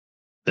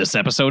This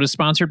episode is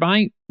sponsored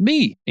by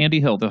me,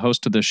 Andy Hill, the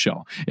host of this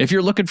show. If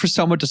you're looking for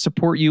someone to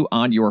support you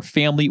on your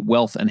family,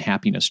 wealth, and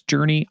happiness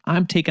journey,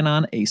 I'm taking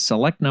on a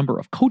select number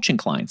of coaching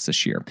clients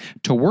this year.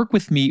 To work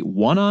with me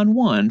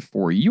one-on-one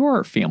for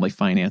your family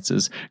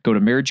finances, go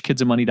to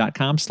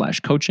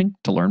marriagekidsandmoney.com/coaching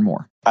to learn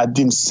more. I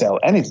didn't sell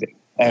anything.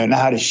 And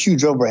I had a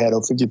huge overhead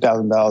of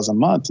 $50,000 a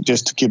month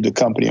just to keep the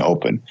company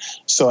open.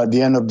 So at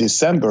the end of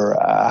December,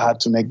 I had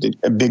to make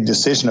a big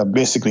decision of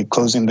basically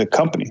closing the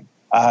company.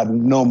 I had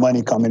no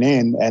money coming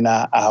in, and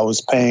I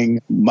was paying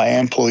my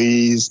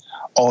employees,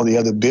 all the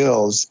other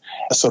bills.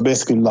 So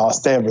basically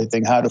lost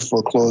everything. I had to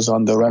foreclose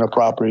on the rental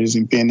properties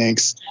in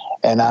Phoenix,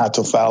 and I had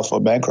to file for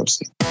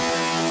bankruptcy.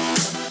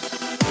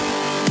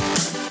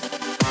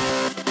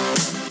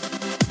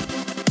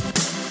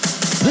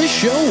 This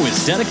show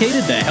is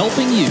dedicated to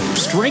helping you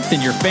strengthen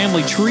your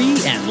family tree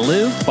and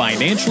live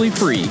financially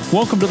free.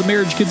 Welcome to the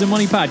Marriage, Kids, and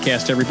Money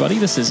podcast, everybody.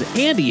 This is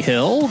Andy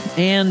Hill,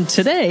 and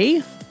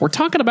today we're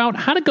talking about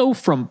how to go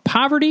from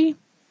poverty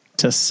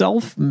to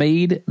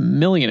self-made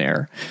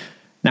millionaire.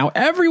 Now,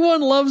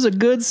 everyone loves a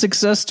good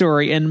success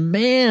story, and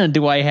man,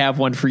 do I have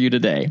one for you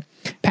today.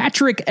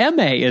 Patrick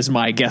M.A. is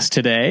my guest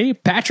today.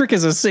 Patrick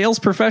is a sales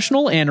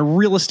professional and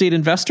real estate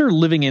investor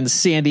living in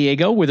San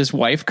Diego with his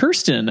wife,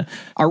 Kirsten.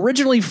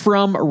 Originally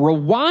from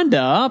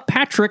Rwanda,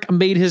 Patrick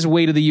made his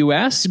way to the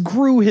U.S.,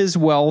 grew his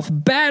wealth,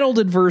 battled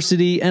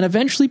adversity, and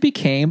eventually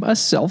became a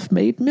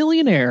self-made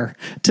millionaire.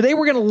 Today,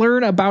 we're going to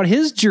learn about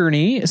his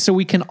journey so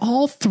we can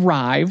all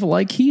thrive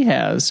like he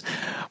has.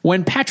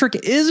 When Patrick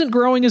isn't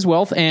growing his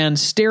wealth and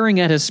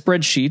staring at his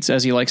spreadsheets,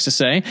 as he likes to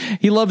say,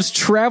 he loves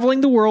traveling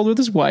the world with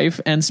his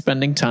wife and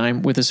spending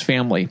time with his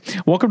family.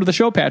 Welcome to the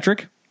show,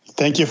 Patrick.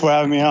 Thank you for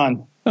having me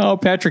on. Oh,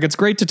 Patrick, it's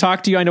great to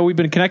talk to you. I know we've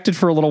been connected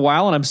for a little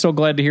while, and I'm so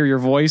glad to hear your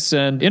voice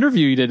and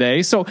interview you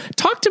today. So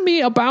talk to me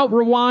about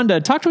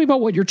Rwanda. Talk to me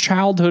about what your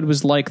childhood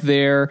was like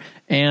there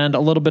and a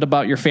little bit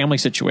about your family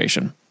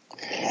situation.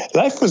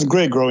 Life was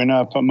great growing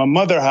up. My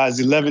mother has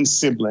 11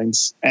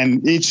 siblings,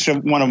 and each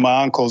one of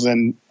my uncles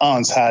and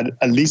aunts had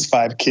at least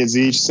 5 kids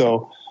each.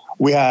 So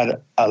we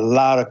had a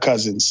lot of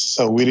cousins.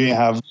 So we didn't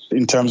have,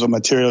 in terms of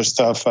material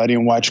stuff, I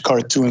didn't watch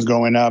cartoons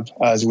growing up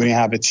as we didn't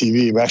have a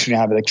TV. We actually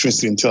didn't have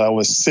electricity until I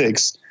was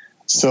 6.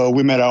 So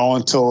we made our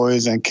own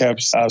toys and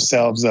kept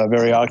ourselves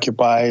very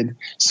occupied.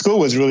 School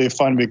was really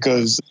fun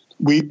because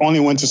we only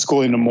went to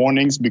school in the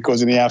mornings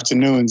because in the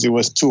afternoons it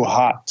was too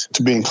hot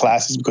to be in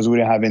classes because we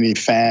didn't have any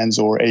fans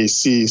or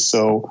AC.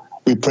 So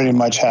we pretty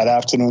much had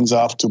afternoons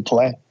off to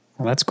play.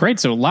 Well, that's great.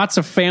 So lots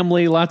of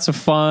family, lots of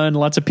fun,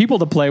 lots of people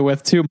to play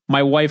with too.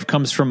 My wife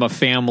comes from a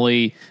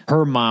family.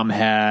 Her mom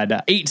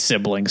had 8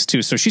 siblings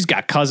too. So she's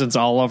got cousins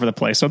all over the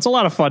place. So it's a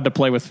lot of fun to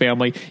play with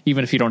family,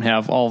 even if you don't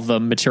have all the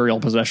material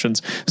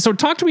possessions. So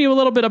talk to me a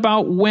little bit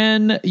about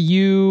when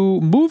you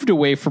moved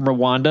away from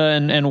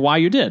Rwanda and why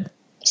you did.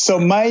 So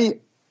my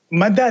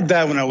dad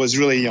died when I was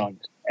really young,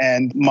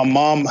 and my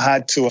mom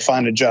had to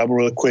find a job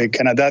real quick.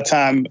 And at that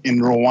time in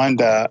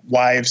Rwanda,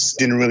 wives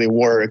didn't really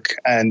work,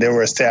 and they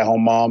were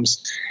stay-at-home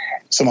moms.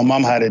 So my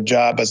mom had a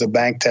job as a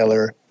bank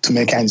teller to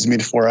make ends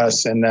meet for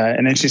us. And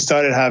then she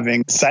started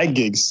having side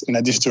gigs in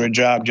addition to her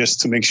job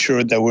just to make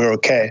sure that we're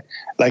okay.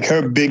 Like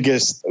her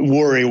biggest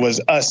worry was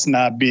us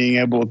not being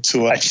able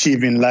to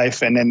achieve in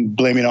life and then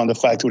blame it on the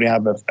fact we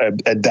didn't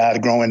have a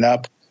dad growing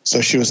up. So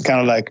she was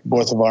kind of like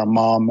both of our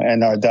mom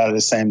and our dad at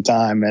the same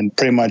time, and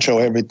pretty much owe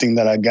everything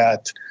that I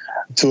got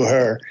to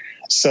her.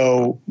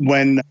 So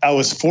when I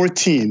was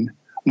 14,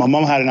 my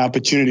mom had an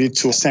opportunity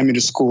to send me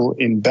to school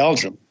in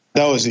Belgium.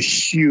 That was a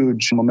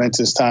huge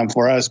momentous time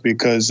for us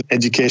because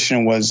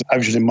education was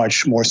obviously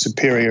much more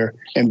superior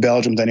in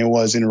Belgium than it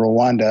was in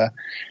Rwanda.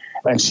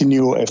 And she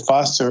knew a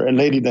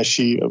lady that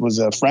she was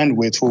a friend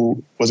with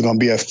who was going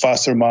to be a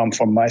foster mom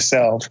for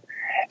myself.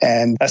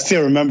 And I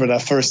still remember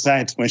that first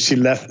night when she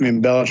left me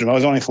in Belgium. I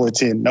was only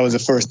 14. That was the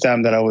first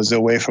time that I was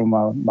away from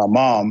my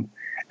mom.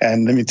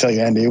 And let me tell you,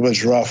 Andy, it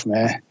was rough,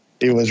 man.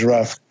 It was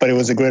rough. But it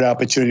was a great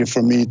opportunity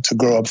for me to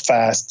grow up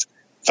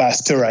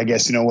faster, I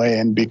guess, in a way,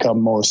 and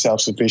become more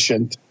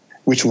self-sufficient,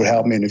 which would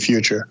help me in the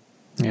future.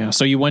 Yeah.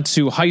 So you went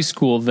to high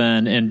school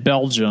then in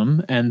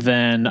Belgium. And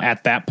then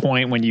at that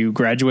point, when you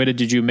graduated,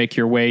 did you make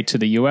your way to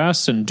the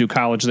U.S. and do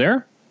college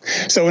there?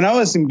 So when I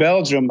was in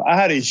Belgium, I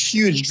had a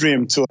huge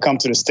dream to come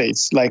to the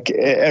States, like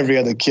every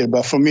other kid.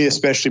 But for me,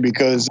 especially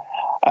because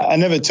I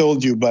never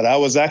told you, but I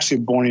was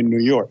actually born in New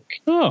York.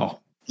 Oh.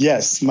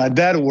 Yes. My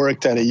dad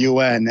worked at a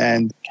UN.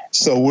 And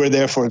so we're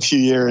there for a few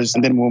years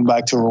and then moved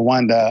back to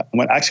Rwanda.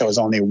 Actually, I was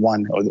only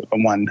one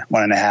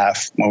and a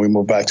half when we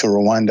moved back to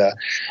Rwanda.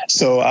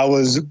 So I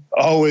was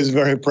always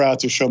very proud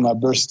to show my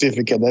birth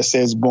certificate that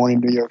says born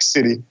in New York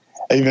City,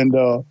 even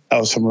though I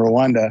was from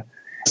Rwanda.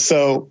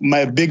 So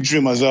my big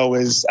dream was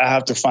always, I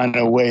have to find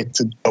a way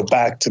to go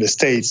back to the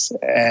States.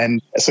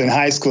 And so in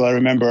high school, I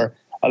remember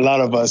a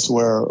lot of us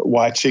were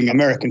watching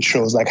American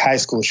shows, like high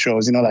school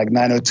shows, like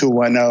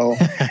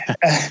 90210.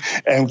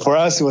 And for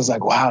us, it was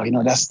like, wow,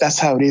 that's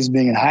how it is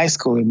being in high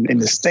school in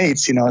the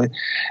States.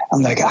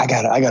 I'm like, I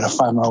gotta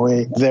find my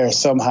way there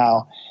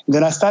somehow.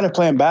 Then I started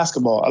playing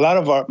basketball. A lot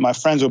of my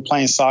friends were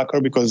playing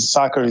soccer because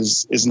soccer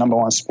is number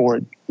one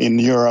sport in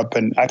Europe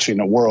and actually in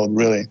the world,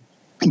 really.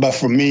 But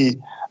for me,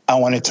 I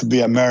wanted to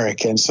be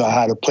American, so I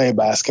had to play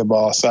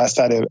basketball. So I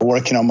started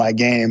working on my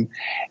game,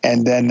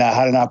 and then I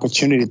had an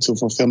opportunity to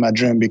fulfill my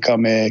dream,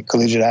 become a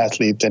collegiate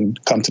athlete, and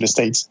come to the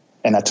States,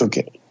 and I took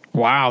it.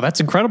 Wow, that's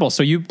incredible.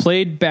 So you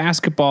played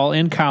basketball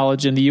in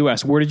college in the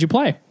U.S. Where did you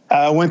play?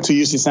 I went to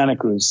UC Santa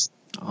Cruz.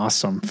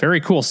 Awesome. Very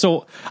cool.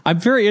 So I'm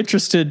very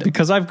interested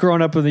because I've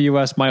grown up in the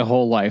U.S. my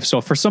whole life.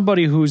 So for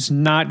somebody who's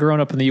not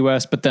grown up in the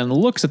U.S., but then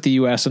looks at the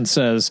U.S. and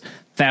says,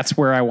 that's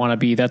where I want to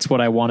be, that's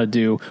what I want to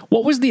do.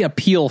 What was the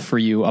appeal for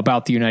you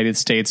about the United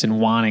States and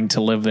wanting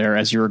to live there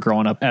as you were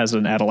growing up as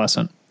an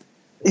adolescent?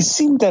 It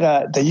seemed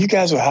that you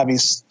guys were having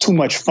too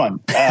much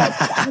fun.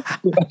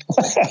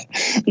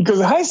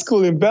 Because high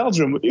school in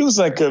Belgium, it was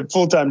like a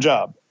full-time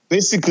job.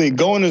 Basically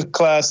going to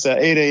class at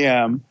 8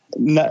 a.m.,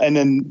 and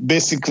then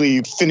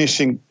basically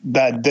finishing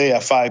that day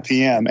at 5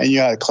 p.m. And you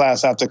had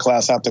class after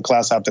class after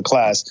class after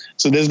class.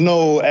 So there's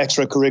no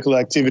extracurricular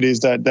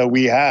activities that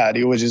we had.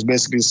 It was just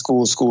basically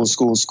school.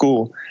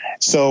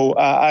 So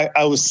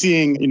I was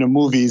seeing,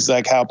 movies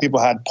like how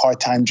people had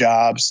part-time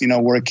jobs,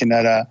 working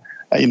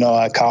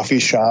at coffee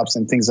shops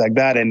and things like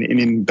that. And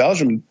in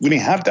Belgium, we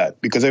didn't have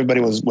that because everybody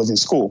was in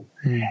school.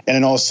 And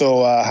then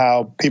also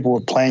how people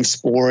were playing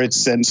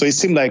sports. And so it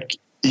seemed like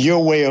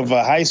your way of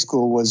high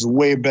school was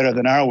way better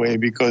than our way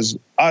because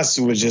us,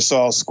 it was just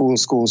all school.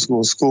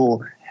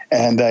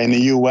 And in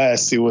the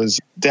U.S.,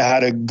 they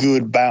had a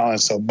good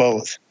balance of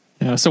both.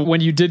 Yeah, so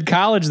when you did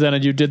college then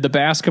and you did the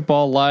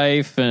basketball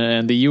life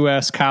and the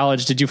U.S.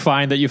 college, did you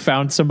find that you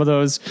found some of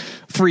those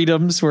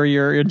freedoms where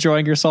you're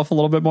enjoying yourself a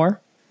little bit more?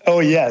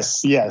 Oh,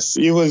 yes.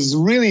 It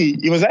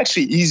was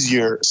actually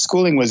easier.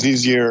 Schooling was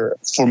easier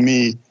for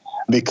me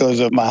because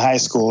of my high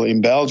school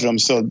in Belgium.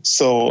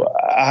 So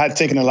I had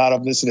taken a lot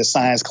of the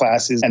science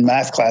classes and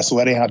math classes, so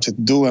I didn't have to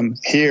do them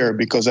here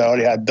because I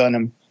already had done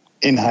them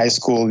in high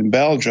school in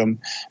Belgium.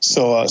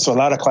 So a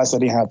lot of classes I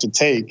didn't have to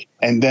take.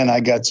 And then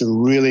I got to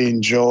really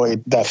enjoy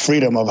that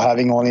freedom of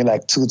having only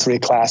like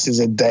 2-3 classes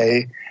a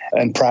day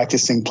and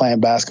practicing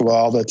playing basketball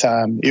all the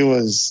time. It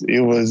was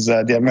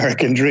the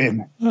American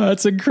dream. Oh,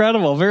 that's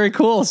incredible. Very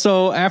cool.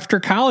 So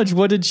after college,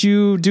 what did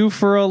you do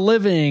for a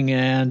living?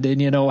 And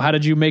how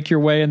did you make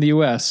your way in the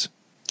U.S.?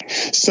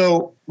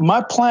 So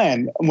my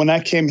plan when I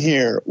came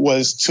here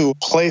was to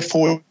play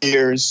 4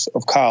 years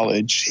of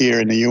college here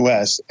in the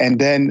U.S. and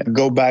then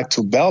go back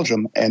to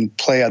Belgium and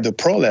play at the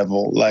pro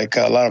level like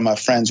a lot of my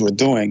friends were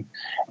doing.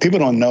 People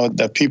don't know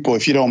that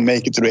if you don't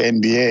make it to the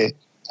NBA,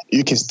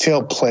 you can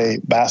still play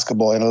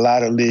basketball in a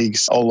lot of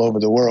leagues all over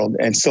the world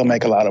and still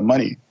make a lot of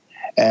money.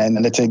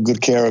 And they take good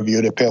care of you.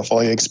 They pay for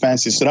all your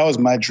expenses. So that was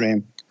my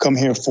dream. Come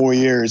here 4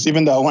 years.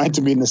 Even though I wanted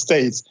to be in the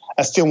States,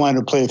 I still wanted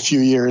to play a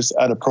few years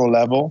at a pro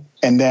level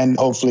and then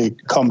hopefully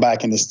come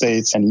back in the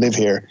States and live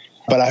here.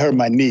 But I hurt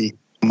my knee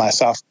my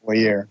sophomore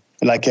year.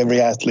 Like every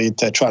athlete,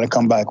 trying to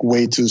come back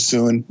way too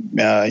soon.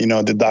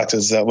 The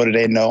doctors, what do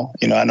they know?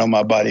 I know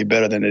my body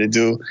better than they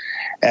do.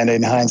 And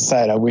in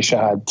hindsight, I wish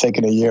I had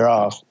taken a year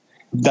off.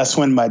 That's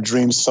when my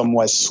dreams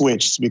somewhat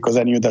switched because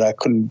I knew that I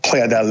couldn't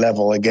play at that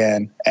level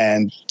again.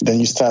 And then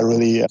you start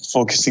really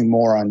focusing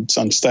more on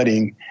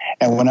studying.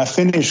 And when I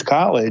finished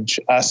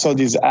college, I saw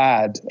this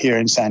ad here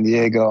in San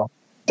Diego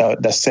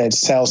that said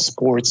sell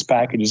sports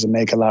packages and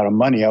make a lot of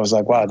money. I was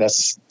like, wow,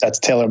 that's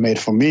tailor-made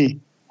for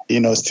me.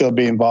 Still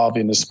be involved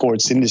in the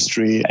sports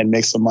industry and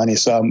make some money.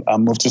 So I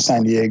moved to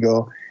San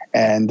Diego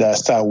and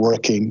started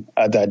working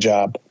at that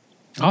job.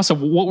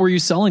 Awesome. What were you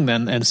selling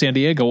then in San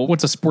Diego?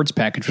 What's a sports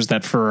package? Was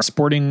that for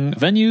sporting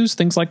venues,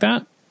 things like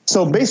that?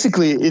 So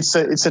basically, it's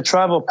a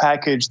travel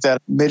package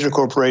that major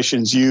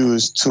corporations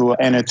use to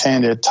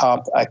entertain their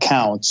top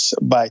accounts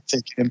by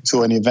taking them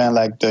to an event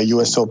like the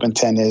U.S. Open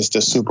Tennis,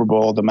 the Super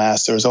Bowl, the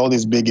Masters, all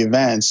these big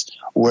events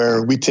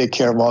where we take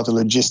care of all the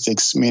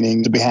logistics,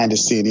 meaning the behind the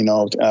scene,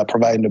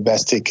 providing the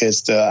best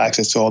tickets, the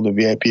access to all the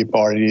VIP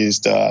parties,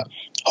 the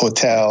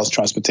hotels,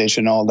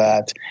 transportation, all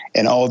that.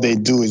 And all they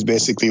do is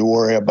basically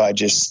worry about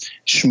just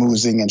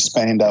schmoozing and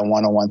spending that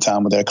one-on-one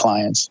time with their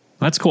clients.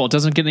 That's cool. It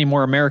doesn't get any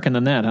more American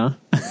than that, huh?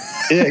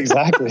 Yeah,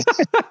 exactly.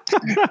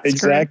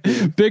 Exactly.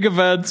 Great. Big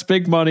events,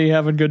 big money,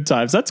 having good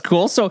times. That's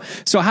cool. So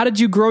how did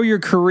you grow your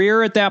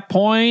career at that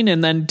point?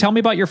 And then tell me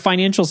about your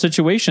financial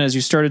situation as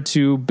you started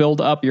to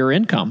build up your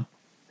income.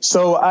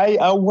 So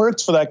I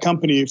worked for that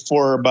company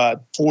for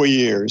about 4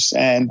 years,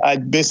 and I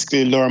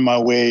basically learned my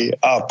way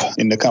up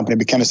in the company,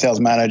 became a sales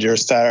manager,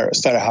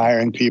 started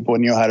hiring people,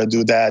 knew how to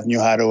do that, knew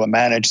how to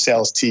manage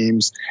sales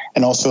teams,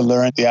 and also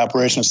learned the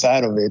operational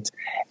side of it.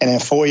 And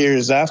then 4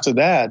 years after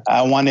that,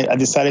 I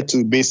decided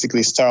to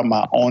basically start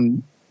my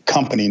own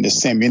company in the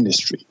same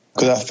industry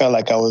because I felt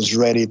like I was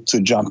ready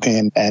to jump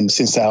in. And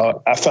since I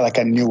felt like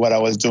I knew what I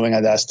was doing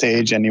at that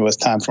stage, and it was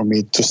time for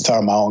me to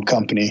start my own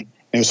company.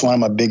 It was one of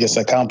my biggest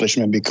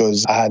accomplishments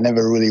because I had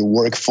never really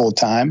worked full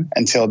time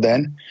until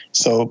then.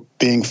 So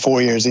being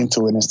 4 years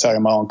into it and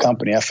starting my own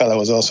company, I felt it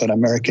was also an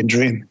American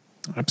dream.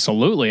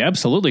 Absolutely.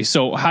 Absolutely.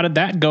 So how did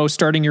that go,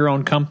 starting your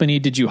own company?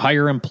 Did you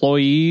hire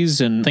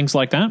employees and things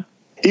like that?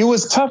 It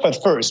was tough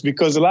at first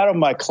because a lot of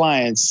my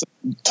clients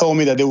told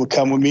me that they would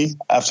come with me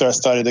after I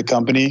started the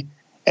company.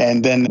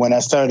 And then when I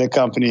started the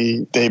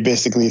company, they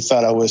basically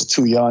thought I was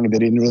too young. They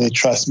didn't really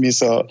trust me.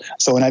 So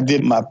when I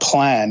did my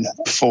plan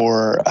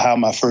for how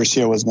my first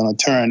year was going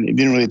to turn, it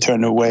didn't really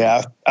turn the way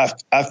I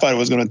thought it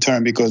was going to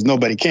turn because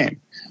nobody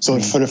came. So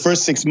for the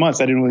first 6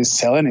 months, I didn't really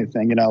sell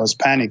anything. I was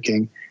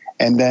panicking.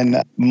 And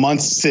then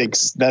month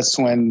 6, that's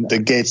when the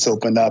gates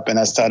opened up and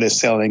I started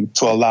selling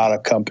to a lot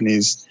of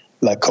companies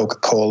like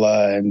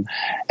Coca-Cola and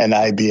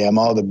IBM,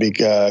 all the big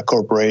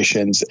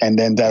corporations. And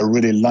then that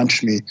really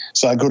launched me.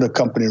 So I grew the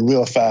company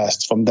real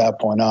fast from that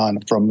point on,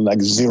 from like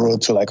 0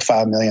 to like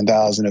 $5 million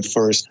in the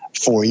first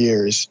 4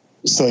 years.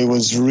 So it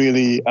was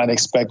really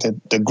unexpected,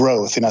 the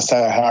growth. And I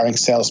started hiring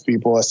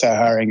salespeople. I started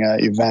hiring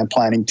an event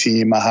planning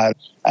team. I had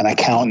an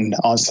accountant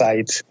on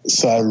site.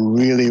 So I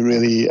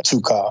really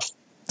took off.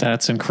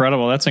 That's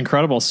incredible. That's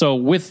incredible. So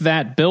with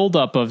that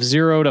buildup of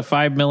 0 to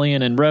 5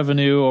 million in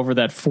revenue over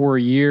that 4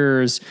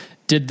 years,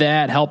 did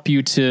that help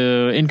you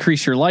to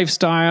increase your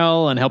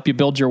lifestyle and help you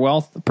build your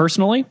wealth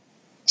personally?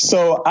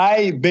 So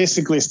I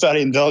basically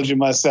started indulging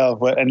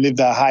myself and lived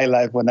that high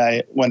life when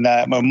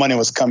my money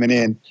was coming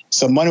in.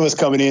 So money was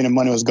coming in and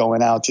money was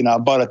going out. I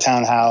bought a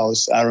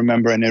townhouse, I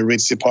remember, in the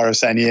ritzy part of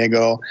San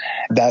Diego.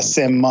 That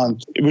same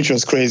month, which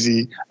was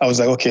crazy, I was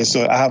like, okay,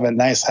 so I have a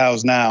nice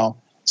house now.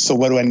 So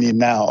what do I need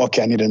now?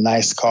 Okay, I need a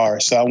nice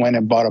car. So I went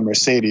and bought a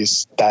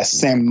Mercedes that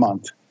same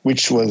month,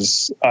 which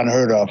was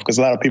unheard of because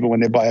a lot of people, when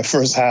they buy a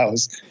first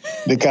house,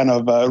 they kind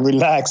of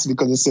relax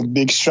because it's a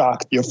big shock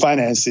to your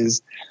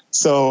finances.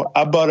 So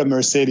I bought a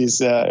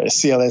Mercedes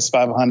CLS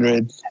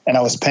 500 and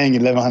I was paying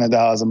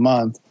 $1,100 a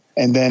month.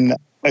 And then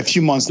a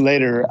few months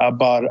later, I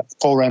bought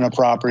 4 rental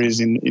properties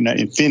in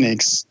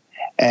Phoenix.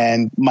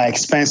 And my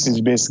expenses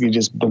basically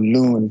just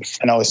ballooned,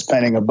 and I was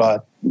spending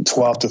about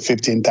 $12,000 to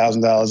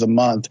 $15,000 a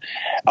month.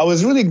 I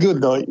was really good,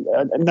 though.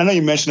 I know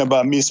you mentioned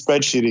about me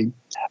spreadsheeting.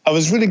 I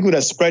was really good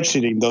at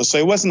spreadsheeting, though. So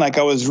it wasn't like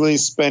I was really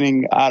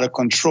spending out of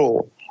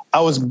control.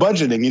 I was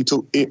budgeting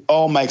into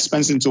all my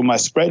expenses into my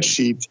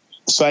spreadsheet,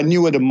 so I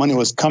knew where the money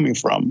was coming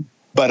from.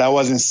 But I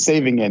wasn't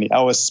saving any.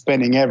 I was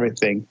spending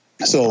everything.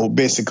 So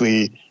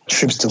basically,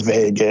 trips to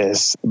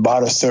Vegas,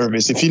 bottle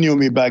service. If you knew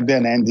me back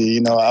then, Andy,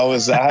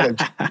 I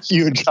had a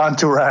huge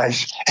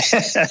entourage.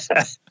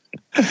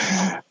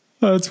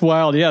 That's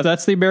wild. Yeah,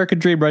 that's the American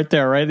dream right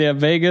there, right? They have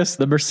Vegas,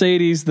 the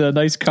Mercedes, the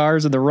nice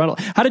cars, and the rental.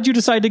 How did you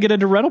decide to get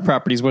into rental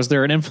properties? Was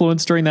there an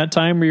influence during that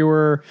time where you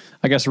were,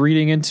 I guess,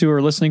 reading into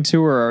or listening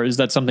to, or is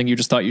that something you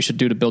just thought you should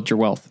do to build your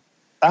wealth?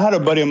 I had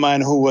a buddy of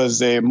mine who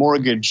was a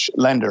mortgage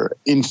lender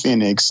in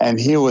Phoenix, and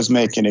he was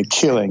making a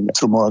killing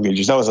through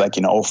mortgages. That was like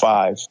in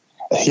 2005.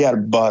 He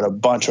had bought a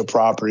bunch of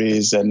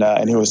properties, and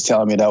he was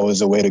telling me that was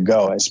the way to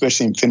go,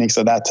 especially in Phoenix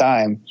at that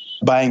time.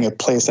 Buying a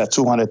place at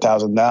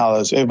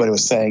 $200,000, everybody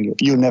was saying,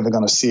 you're never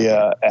going to see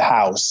a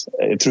house,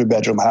 a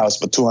 3-bedroom house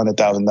for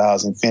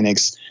 $200,000 in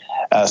Phoenix.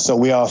 So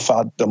we all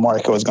thought the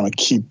market was going to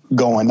keep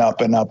going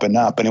up and up and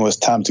up, and it was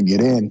time to get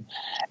in.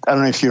 I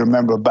don't know if you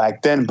remember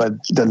back then, but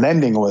the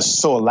lending was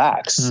so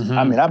lax. Mm-hmm.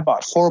 I mean, I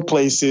bought 4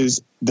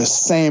 places the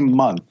same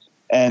month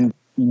and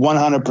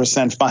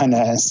 100%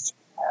 financed.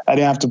 I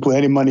didn't have to put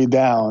any money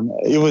down.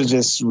 It was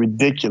just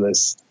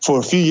ridiculous. For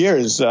a few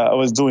years, I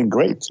was doing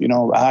great.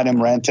 I had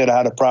him rented. I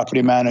had a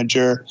property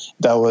manager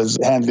that was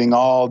handling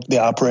all the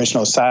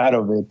operational side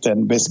of it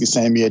and basically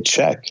sending me a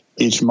check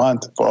each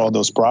month for all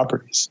those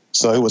properties.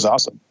 So it was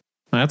awesome.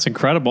 That's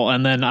incredible.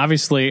 And then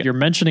obviously you're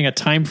mentioning a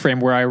time frame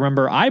where I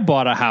remember I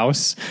bought a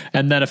house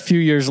and then a few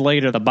years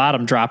later, the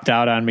bottom dropped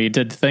out on me.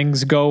 Did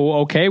things go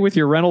okay with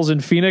your rentals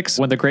in Phoenix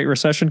when the Great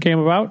Recession came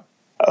about?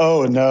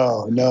 Oh,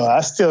 no. I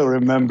still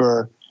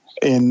remember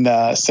in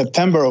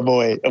September of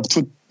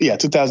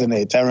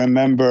 2008, I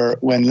remember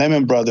when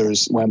Lehman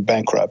Brothers went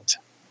bankrupt.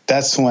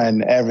 That's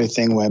when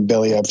everything went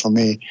belly up for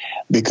me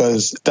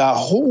because that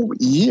whole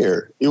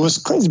year, it was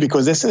crazy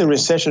because they said the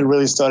recession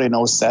really started in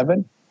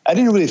 2007. I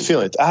didn't really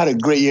feel it. I had a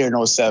great year in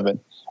 2007.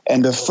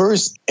 And the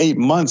first 8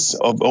 months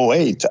of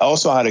 2008, I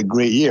also had a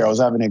great year. I was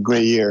having a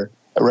great year,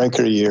 a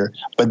record year.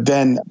 But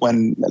then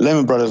when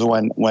Lehman Brothers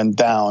went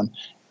down,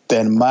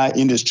 then my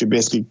industry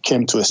basically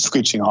came to a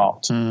screeching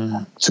halt.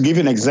 To give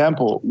you an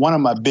example, one of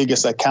my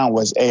biggest accounts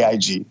was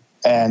AIG.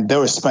 And they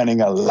were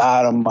spending a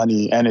lot of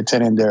money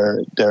entertaining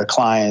their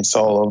clients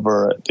all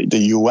over the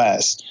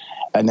U.S.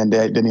 And then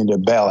they needed a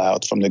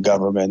bailout from the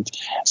government.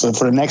 So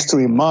for the next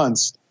 3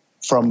 months,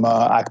 from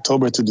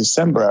October to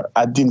December,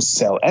 I didn't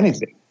sell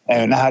anything.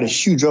 And I had a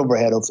huge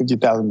overhead of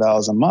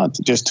 $50,000 a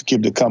month just to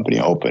keep the company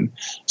open.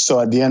 So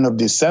at the end of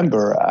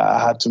December,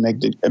 I had to make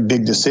a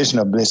big decision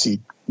of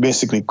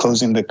basically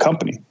closing the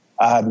company.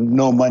 I had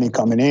no money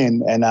coming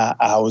in, and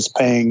I was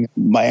paying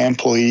my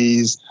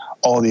employees,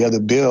 all the other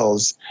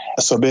bills.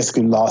 So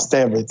basically lost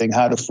everything.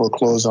 I had to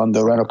foreclose on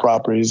the rental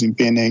properties in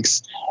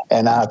Phoenix,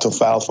 and I had to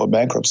file for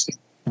bankruptcy.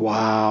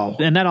 Wow.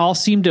 And that all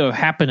seemed to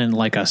happen in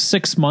like a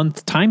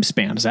 6-month time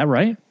span. Is that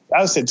right?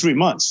 I would say 3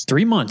 months.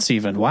 3 months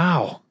even.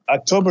 Wow.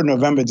 October,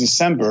 November,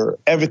 December,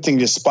 everything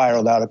just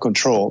spiraled out of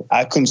control.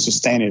 I couldn't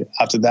sustain it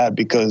after that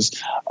because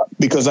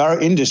our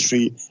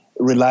industry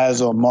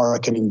relies on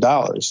marketing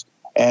dollars.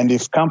 And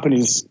if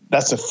companies,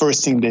 that's the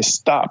first thing they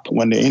stop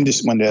when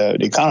the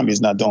economy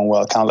is not doing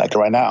well, kind of like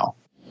right now.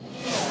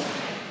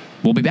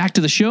 We'll be back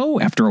to the show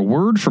after a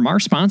word from our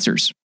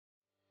sponsors.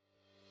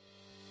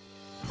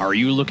 Are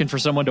you looking for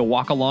someone to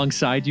walk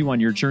alongside you on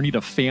your journey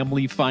to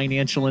family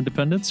financial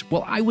independence?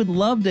 Well, I would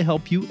love to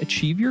help you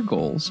achieve your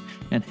goals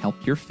and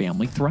help your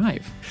family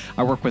thrive.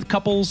 I work with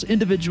couples,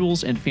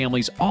 individuals, and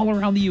families all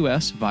around the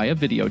U.S. via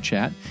video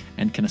chat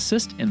and can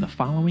assist in the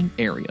following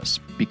areas: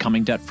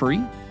 becoming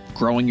debt-free,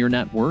 growing your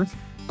net worth,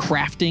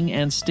 crafting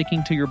and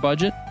sticking to your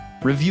budget,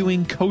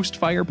 reviewing Coast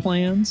Fire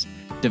plans,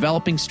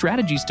 developing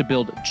strategies to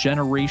build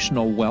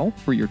generational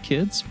wealth for your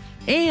kids,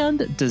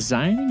 and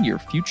designing your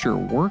future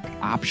work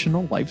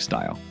optional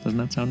lifestyle. Doesn't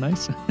that sound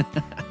nice?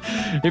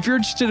 If you're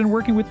interested in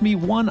working with me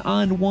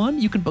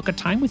one-on-one, you can book a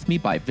time with me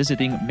by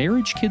visiting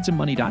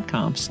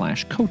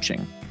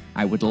marriagekidsandmoney.com/coaching.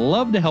 I would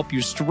love to help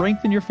you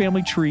strengthen your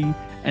family tree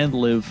and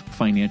live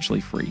financially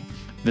free.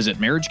 Visit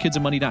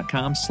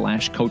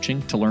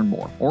marriagekidsandmoney.com/coaching to learn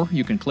more, or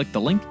you can click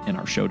the link in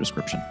our show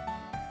description.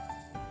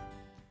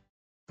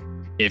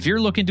 If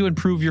you're looking to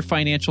improve your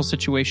financial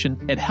situation,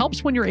 it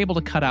helps when you're able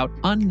to cut out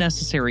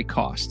unnecessary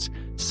costs.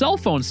 Cell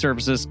phone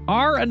services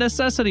are a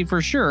necessity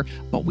for sure,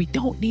 but we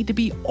don't need to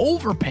be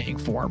overpaying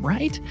for them,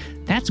 right?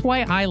 That's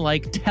why I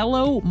like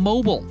Tello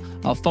Mobile,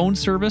 a phone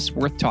service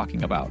worth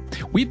talking about.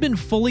 We've been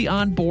fully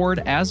on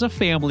board as a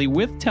family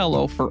with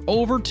Tello for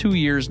over 2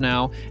 years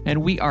now,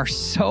 and we are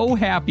so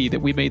happy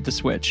that we made the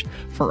switch.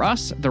 For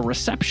us, the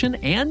reception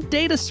and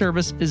data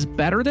service is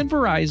better than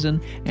Verizon,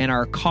 and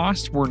our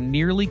costs were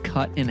nearly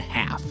cut in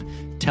half.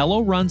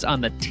 Tello runs on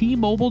the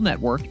T-Mobile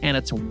network, and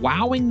it's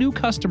wowing new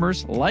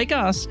customers like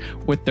us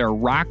with their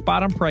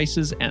rock-bottom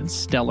prices and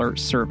stellar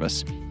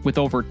service. With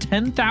over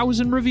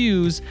 10,000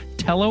 reviews,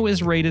 Tello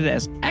is rated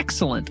as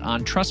excellent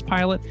on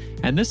Trustpilot,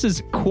 and this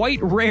is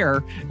quite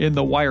rare in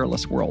the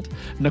wireless world.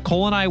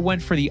 Nicole and I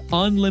went for the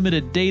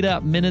unlimited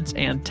data, minutes,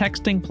 and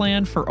texting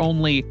plan for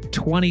only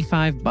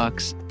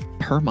 $25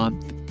 per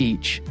month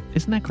each.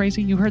 Isn't that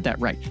crazy? You heard that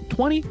right.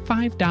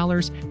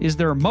 $25 is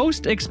their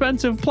most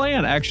expensive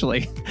plan,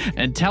 actually.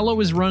 And Tello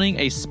is running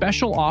a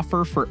special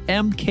offer for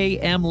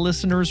MKM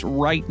listeners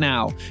right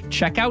now.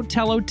 Check out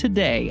Tello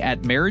today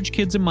at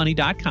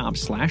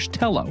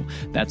marriagekidsandmoney.com/Tello.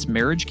 That's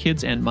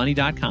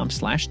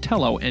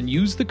marriagekidsandmoney.com/Tello, and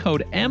use the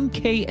code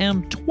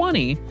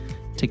MKM20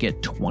 to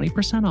get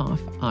 20% off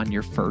on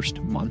your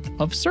first month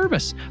of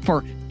service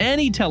for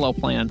any Tello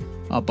plan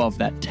above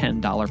that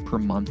 $10 per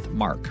month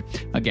mark.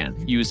 Again,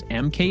 use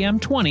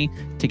MKM20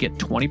 to get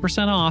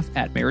 20% off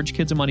at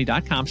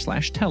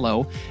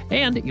marriagekidsandmoney.com/Tello,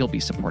 and you'll be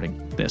supporting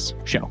this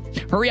show.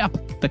 Hurry up.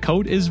 The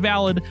code is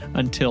valid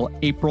until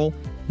April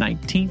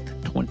 19th,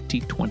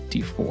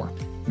 2024.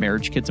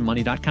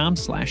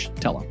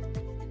 marriagekidsandmoney.com/Tello.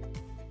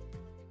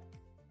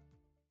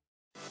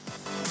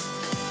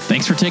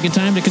 Thanks for taking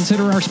time to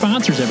consider our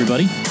sponsors,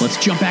 everybody.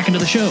 Let's jump back into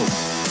the show.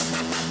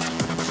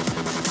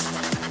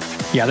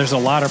 Yeah, there's a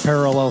lot of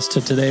parallels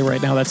to today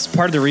right now. That's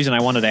part of the reason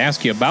I wanted to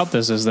ask you about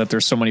this, is that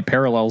there's so many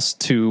parallels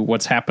to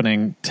what's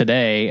happening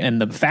today. And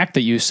the fact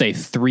that you say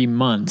 3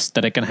 months,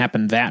 that it can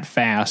happen that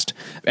fast,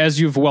 as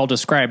you've well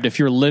described, if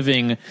you're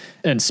living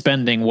and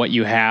spending what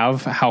you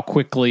have, how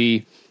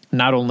quickly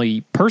not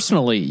only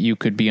personally you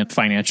could be in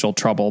financial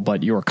trouble,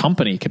 but your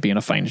company could be in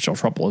a financial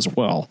trouble as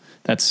well.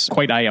 That's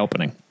quite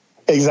eye-opening.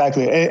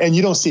 Exactly. And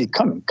you don't see it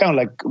coming, kind of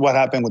like what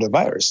happened with the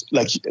virus.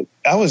 Like,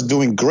 I was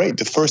doing great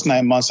the first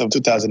 9 months of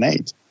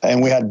 2008,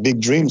 and we had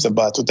big dreams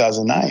about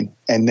 2009,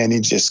 and then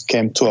it just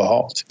came to a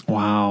halt.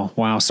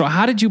 Wow. So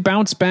how did you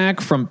bounce back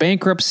from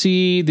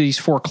bankruptcy, these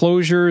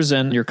foreclosures,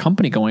 and your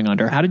company going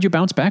under? How did you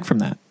bounce back from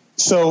that?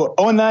 So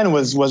 2009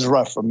 was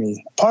rough for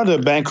me. Part of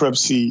the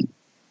bankruptcy,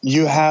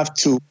 you have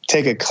to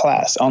take a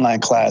class, online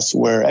class,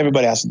 where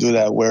everybody has to do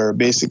that, where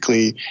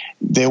basically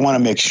they want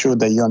to make sure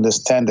that you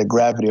understand the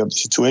gravity of the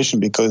situation,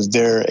 because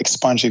they're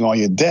expunging all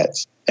your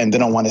debts and they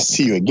don't want to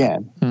see you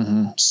again.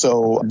 Mm-hmm.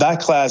 So that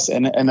class,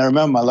 and I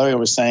remember my lawyer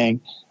was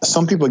saying,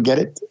 some people get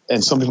it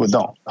and some people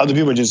don't. Other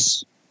people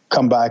just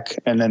come back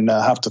and then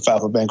have to file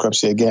for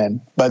bankruptcy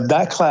again. But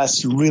that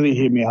class really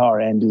hit me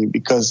hard, Andy,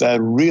 because I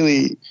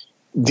really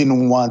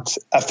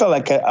I felt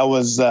like I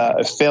was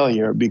a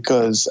failure,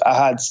 because I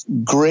had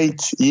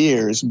great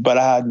years, but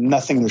I had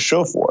nothing to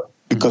show for it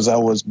because I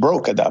was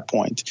broke at that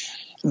point.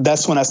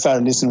 That's when I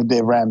started listening to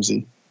Dave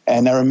Ramsey.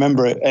 And I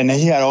remember, and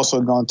he had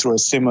also gone through a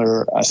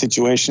similar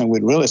situation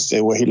with real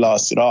estate where he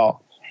lost it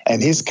all. And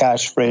his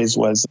catchphrase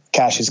was,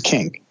 cash is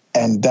king.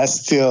 And that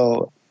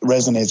still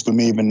resonates with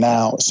me even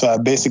now. So I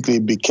basically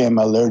became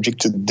allergic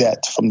to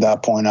debt from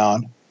that point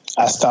on.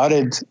 I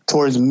started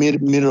towards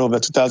middle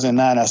of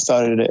 2009. I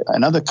started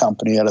another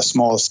company at a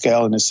small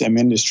scale in the same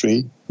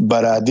industry.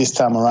 But this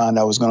time around,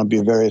 I was going to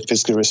be very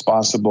fiscally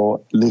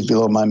responsible, live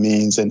below my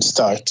means, and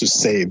start to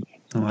save.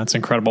 Oh, that's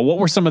incredible. What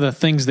were some of the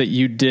things that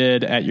you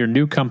did at your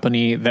new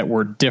company that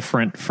were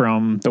different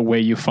from the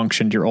way you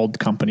functioned your old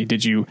company?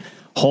 Did you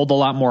hold a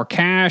lot more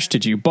cash?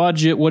 Did you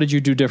budget? What did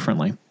you do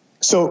differently?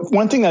 So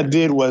one thing I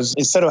did was,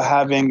 instead of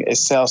having a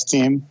sales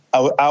team,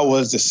 I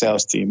was the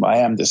sales team. I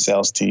am the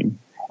sales team.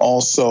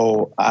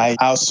 Also, I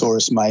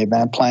outsourced my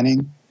event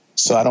planning.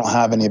 So I don't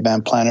have an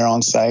event planner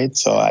on site.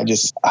 So I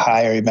just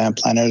hire event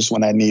planners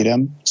when I need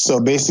them. So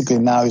basically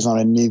now it's on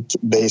a need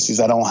basis.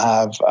 I don't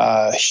have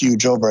a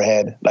huge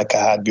overhead like I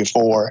had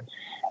before.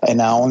 And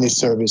I only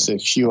service a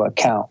few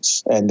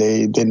accounts, and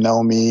they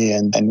know me,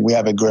 and we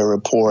have a great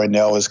rapport, and they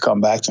always come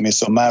back to me.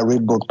 So my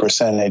rebook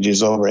percentage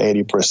is over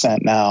 80%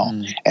 now.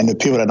 And the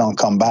people that don't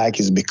come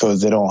back is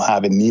because they don't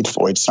have a need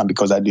for it. It's not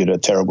because I did a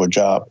terrible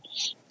job.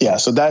 Yeah,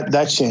 so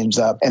that changed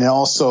up. And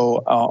also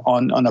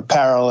on a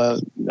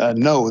parallel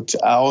note,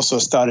 I also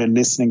started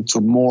listening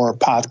to more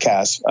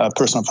podcasts,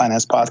 personal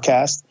finance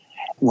podcasts.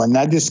 When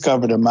I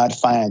discovered the Mad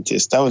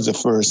Fientist, that was the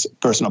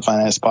first personal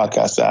finance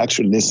podcast I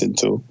actually listened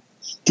to.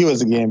 He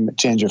was a game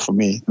changer for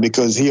me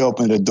because he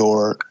opened the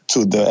door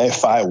to the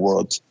FI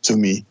world to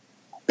me.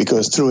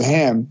 Because through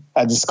him,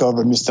 I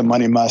discovered Mr.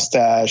 Money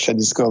Mustache, I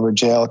discovered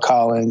J.L.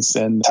 Collins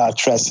and Todd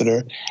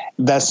Tresidder.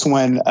 That's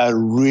when I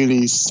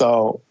really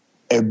saw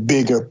a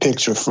bigger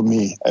picture for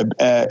me,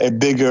 a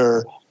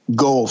bigger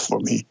goal for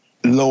me,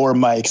 lower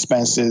my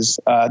expenses.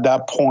 At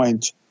that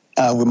point,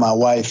 with my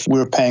wife, we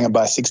were paying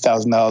about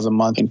 $6,000 a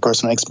month in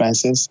personal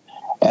expenses.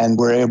 And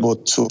we're able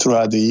to,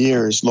 throughout the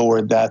years,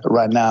 lower that.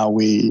 Right now,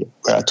 we're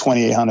at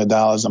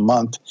 $2,800 a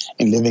month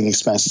in living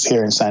expenses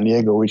here in San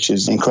Diego, which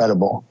is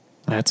incredible.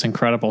 That's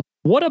incredible.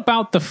 What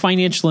about the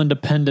financial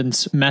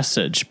independence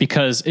message?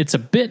 Because it's a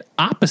bit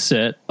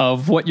opposite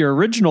of what your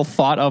original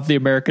thought of the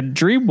American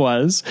dream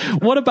was.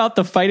 What about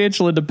the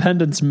financial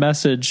independence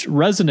message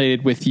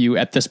resonated with you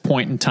at this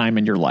point in time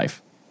in your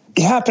life?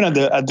 It happened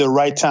at the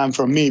right time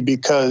for me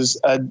because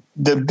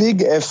the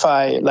big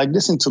FI, like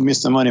listen to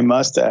Mr. Money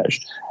Mustache,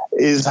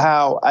 is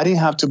how I didn't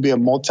have to be a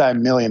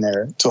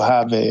multi-millionaire to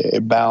have a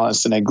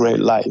balanced and a great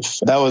life.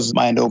 That was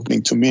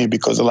mind-opening to me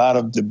because a lot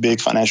of the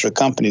big financial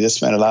companies, they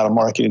spend a lot of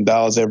marketing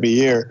dollars every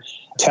year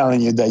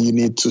telling you that you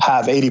need to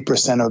have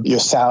 80% of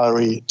your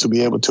salary to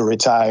be able to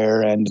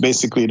retire, and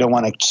basically don't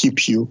want to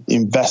keep you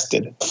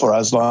invested for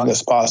as long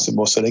as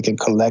possible so they can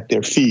collect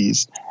their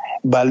fees.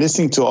 By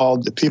listening to all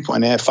the people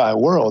in the FI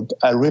world,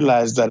 I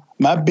realized that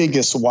my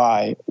biggest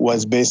why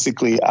was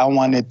basically I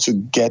wanted to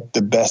get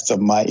the best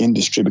of my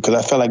industry because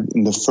I felt like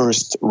in the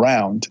first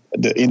round,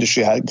 the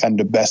industry had gotten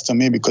the best of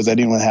me because I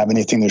didn't have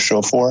anything to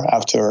show for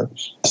after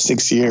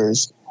 6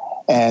 years.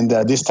 And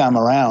this time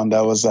around,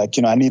 I was like,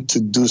 I need to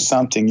do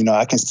something.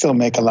 I can still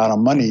make a lot of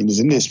money in this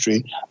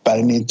industry, but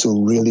I need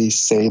to really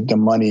save the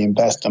money,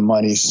 invest the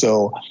money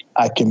so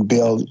I can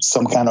build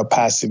some kind of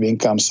passive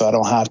income so I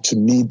don't have to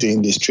need the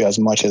industry as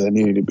much as I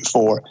needed it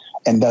before.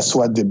 And that's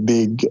what the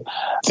big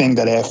thing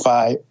that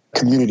FI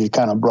community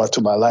kind of brought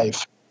to my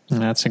life.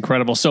 That's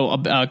incredible. So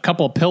a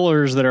couple of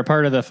pillars that are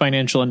part of the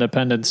financial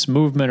independence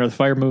movement or the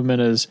FIRE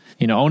movement is,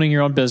 owning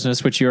your own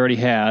business, which you already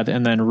had,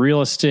 and then real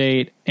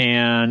estate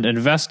and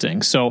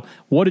investing. So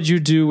what did you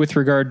do with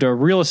regard to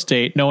real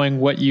estate,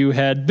 knowing what you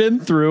had been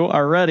through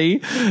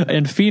already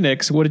in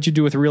Phoenix? What did you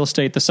do with real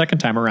estate the second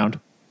time around?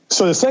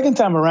 So the second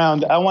time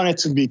around, I wanted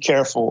to be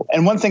careful.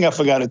 And one thing I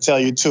forgot to tell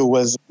you too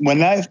was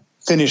when I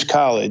finished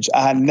college,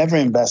 I had never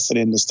invested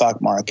in the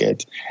stock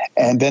market.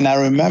 And then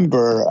I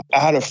remember I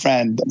had a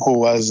friend who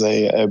was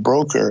a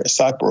broker, a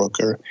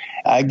stockbroker.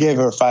 I gave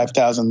her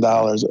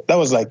 $5,000. That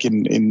was like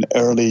in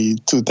early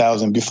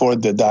 2000, before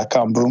the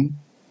dot-com boom.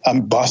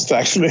 I'm bust,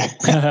 actually.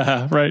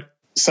 Right.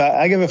 So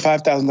I gave her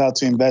 $5,000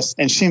 to invest,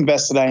 and she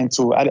invested that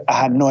into, I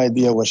had no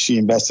idea what she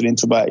invested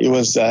into, but it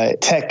was a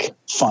tech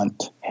fund.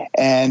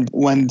 And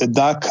when the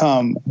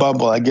dot-com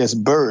bubble, I guess,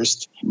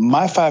 burst,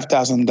 my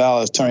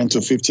 $5,000 turned into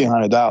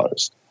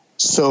 $1,500.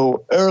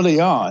 So early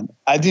on,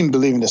 I didn't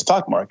believe in the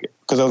stock market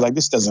because I was like,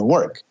 this doesn't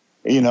work.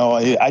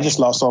 I just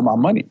lost all my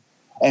money.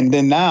 And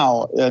then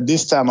now,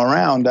 this time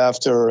around,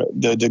 after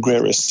the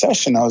Great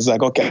Recession, I was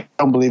like, okay, I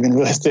don't believe in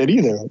real estate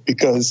either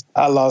because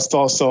I lost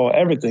also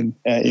everything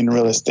in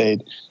real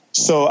estate.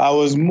 So I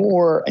was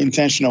more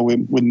intentional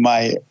with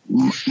my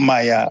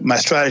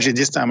strategy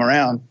this time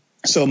around.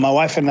 So my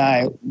wife and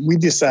I, we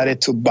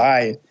decided to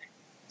buy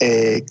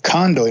a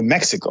condo in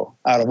Mexico,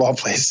 out of all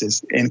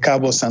places, in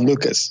Cabo San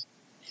Lucas.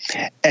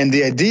 And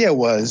the idea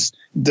was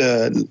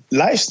the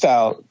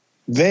lifestyle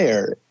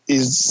there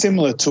is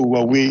similar to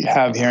what we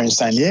have here in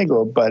San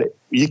Diego, but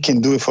you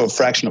can do it for a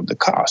fraction of the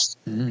cost.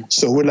 Mm-hmm.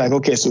 So we're like,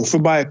 okay, so if we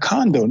buy a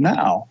condo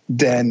now,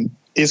 then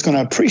it's going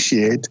to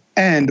appreciate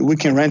and we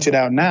can rent it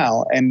out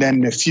now. And then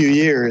in a few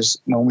years,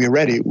 when we're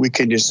ready, we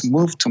can just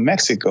move to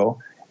Mexico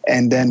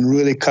and then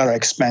really cut our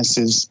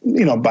expenses,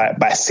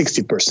 by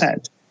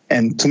 60%.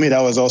 And to me,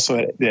 that was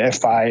also the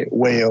FI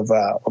way of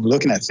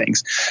looking at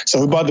things. So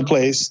we bought the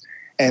place.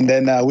 And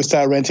then we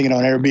started renting it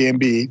on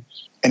Airbnb,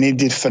 and it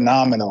did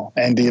phenomenal.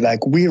 And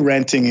we're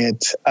renting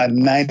it at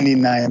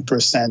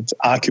 99%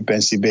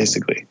 occupancy,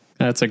 basically.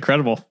 That's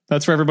incredible.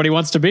 That's where everybody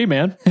wants to be,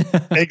 man.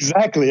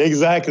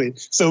 Exactly.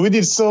 So we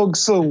did so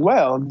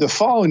well. The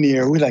following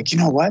year, we're like, you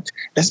know what?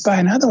 Let's buy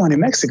another one in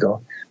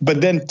Mexico.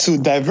 But then to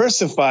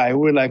diversify,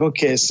 we're like,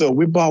 okay, so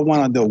we bought one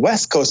on the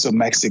west coast of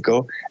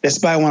Mexico. Let's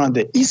buy one on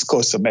the east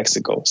coast of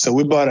Mexico. So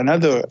we bought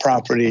another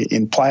property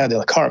in Playa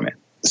del Carmen.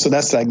 So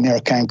that's like near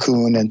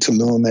Cancun and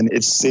Tulum, and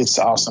it's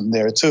awesome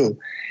there too.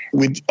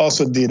 We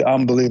also did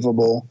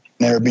unbelievable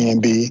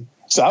Airbnb.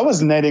 So I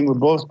was netting with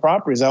both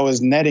properties. I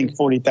was netting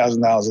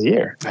 $40,000 a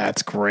year.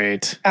 That's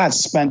great. I had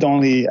spent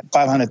only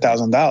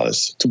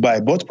 $500,000 to buy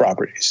both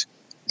properties.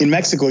 In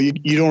Mexico,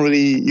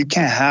 you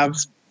can't have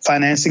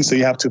financing, so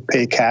you have to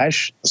pay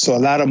cash. So a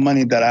lot of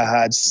money that I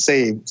had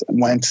saved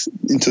went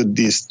into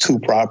these two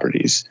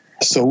properties.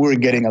 So we were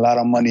getting a lot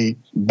of money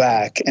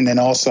back. And then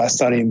also I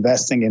started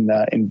investing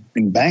in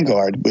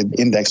Vanguard with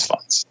index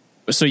funds.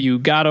 So you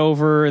got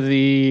over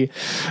the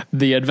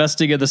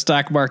investing in the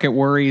stock market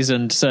worries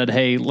and said,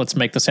 hey, let's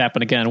make this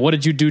happen again. What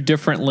did you do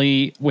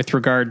differently with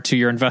regard to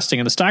your investing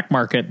in the stock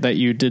market that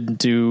you didn't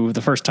do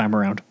the first time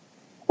around?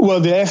 Well,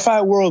 the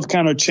FI world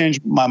kind of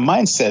changed my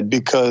mindset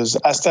because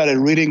I started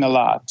reading a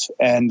lot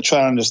and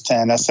trying to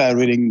understand. I started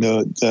reading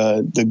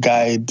the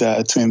guide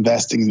to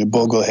investing, the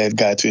Boglehead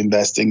Guide to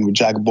Investing with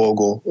Jack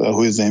Bogle,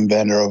 who is the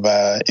inventor of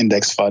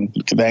index fund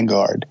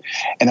Vanguard.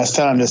 And I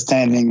started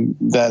understanding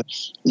that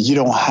you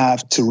don't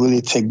have to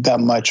really take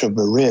that much of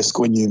a risk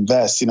when you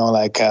invest.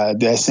 The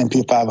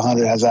S&P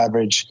 500 has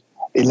averaged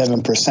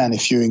 11%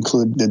 if you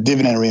include the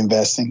dividend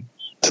reinvesting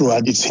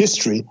throughout its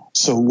history.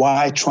 So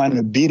why trying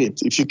to beat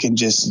it if you can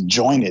just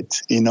join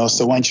it?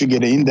 So once you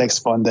get an index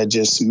fund that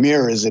just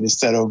mirrors it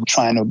instead of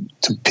trying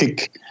to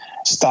pick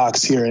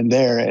stocks here and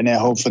there and then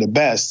hope for the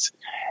best.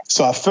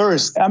 So at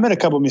first, I made a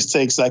couple of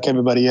mistakes like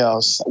everybody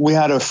else. We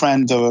had a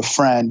friend of a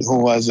friend who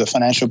was a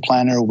financial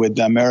planner with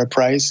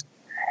Ameriprise,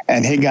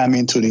 and he got me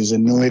into this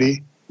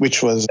annuity,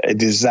 which was a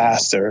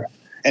disaster.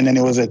 And then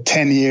it was a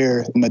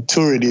 10-year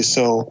maturity,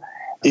 so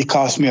it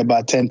cost me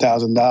about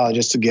 $10,000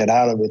 just to get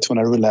out of it when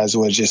I realized it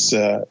was just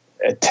a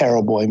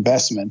terrible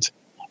investment.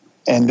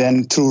 And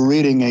then through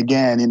reading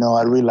again,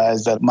 I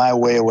realized that my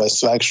way was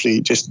to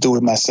actually just do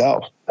it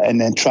myself and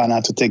then try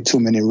not to take too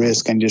many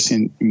risks and just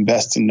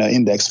invest in the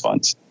index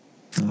funds.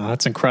 Oh,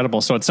 that's incredible.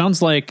 So it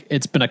sounds like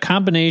it's been a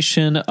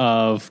combination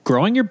of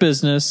growing your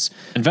business,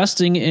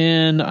 investing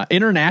in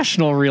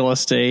international real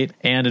estate,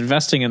 and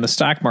investing in the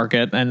stock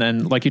market. And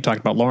then, like you talked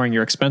about, lowering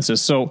your expenses.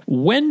 So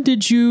when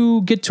did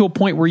you get to a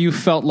point where you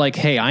felt like,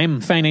 hey, I'm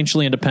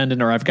financially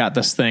independent or I've got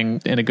this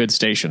thing in a good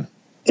station?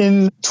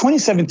 In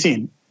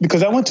 2017,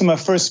 because I went to my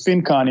first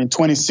FinCon in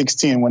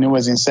 2016 when it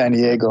was in San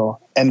Diego,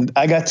 and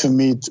I got to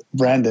meet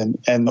Brandon.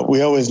 And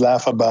we always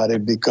laugh about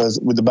it because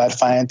with the Bad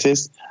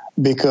Scientist,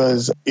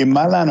 because in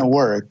my line of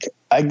work,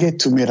 I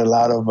get to meet a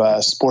lot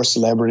of sports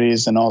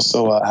celebrities and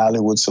also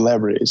Hollywood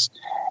celebrities.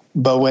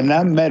 But when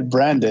I met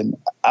Brandon,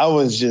 I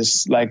was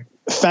just like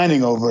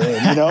fanning over him,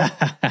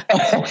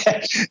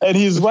 and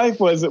his wife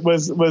was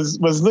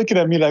looking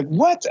at me like,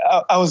 what?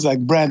 I was like,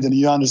 Brandon,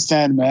 you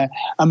understand, man,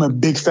 I'm a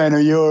big fan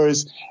of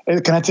yours.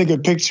 Can I take a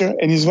picture?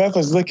 And his wife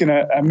was looking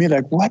at me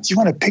like, what? You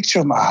want a picture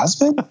of my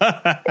husband?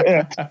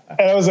 And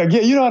I was like,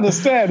 yeah, you don't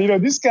understand.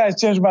 This guy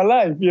changed my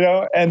life,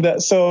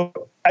 And so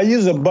I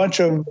use a bunch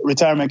of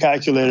retirement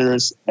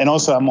calculators, and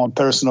also I'm on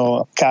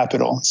Personal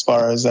Capital as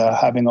far as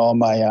having all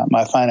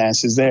my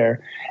finances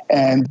there.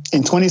 And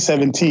in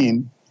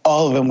 2017,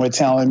 all of them were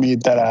telling me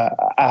that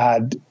I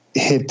had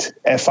hit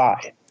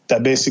FI,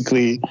 that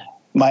basically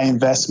my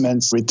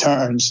investments,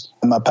 returns,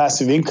 and my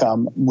passive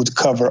income would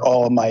cover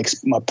all of my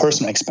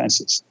personal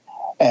expenses.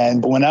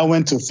 And when I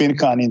went to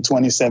FinCon in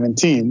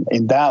 2017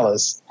 in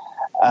Dallas,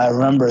 I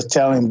remember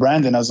telling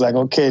Brandon, I was like,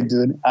 okay,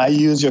 dude, I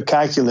use your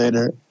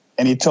calculator.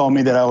 And he told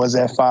me that I was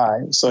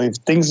FI. So if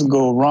things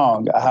go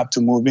wrong, I have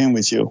to move in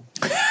with you,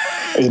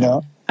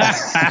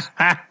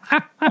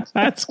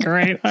 That's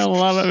great. I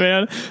love it,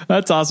 man.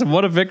 That's awesome.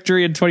 What a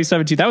victory in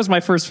 2017. That was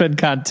my first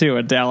FinCon too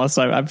in Dallas.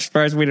 I'm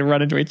surprised we didn't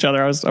run into each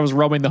other. I was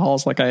roaming the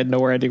halls like I had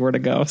no idea where to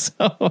go.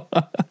 So,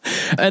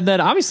 and then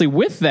obviously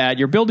with that,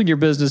 you're building your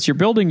business, you're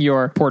building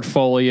your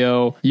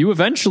portfolio. You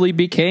eventually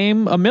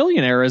became a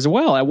millionaire as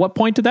well. At what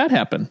point did that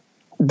happen?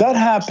 That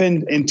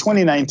happened in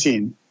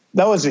 2019.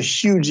 That was a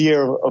huge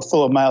year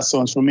full of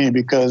milestones for me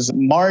because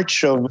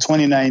March of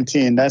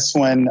 2019, that's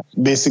when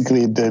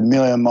basically the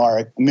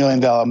 $1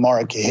 million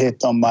mark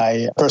hit on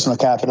my personal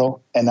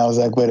capital. And I was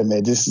like, wait a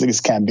minute,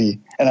 this can't be.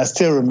 And I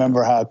still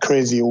remember how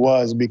crazy it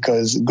was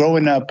because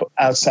growing up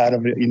outside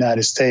of the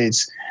United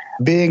States,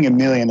 being a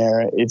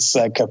millionaire, it's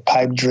like a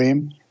pipe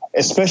dream,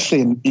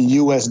 especially in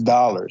US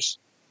dollars.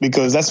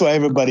 Because that's why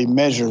everybody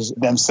measures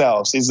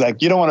themselves. It's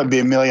like you don't want to be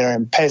a millionaire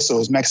in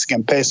pesos,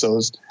 Mexican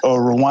pesos, or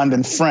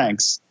Rwandan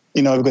francs.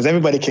 Because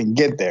everybody can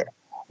get there.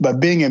 But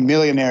being a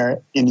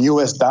millionaire in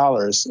US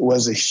dollars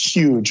was a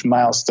huge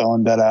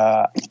milestone that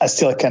I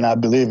still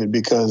cannot believe it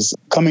because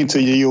coming to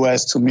the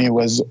US to me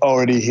was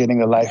already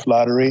hitting a life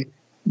lottery.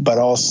 but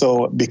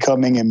also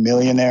becoming a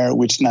millionaire,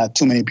 which not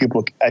too many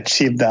people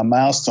achieved that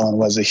milestone,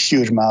 was a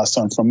huge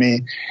milestone for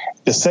me.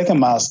 The second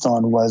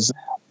milestone was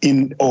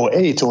in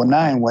 08,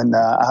 09, when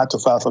I had to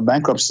file for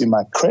bankruptcy.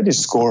 My credit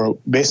score,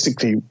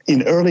 basically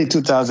in early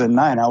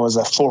 2009, I was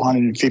at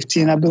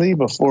 415, I believe,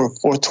 or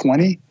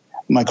 420,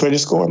 my credit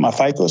score, my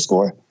FICO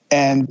score.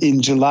 And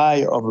in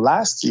July of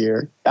last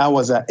year, I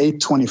was at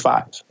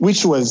 825,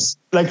 which was,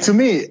 like, to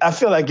me, I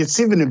feel like it's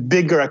even a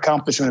bigger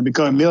accomplishment to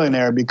become a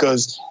millionaire,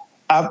 because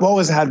I've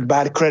always had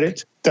bad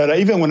credit. That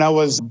even when I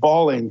was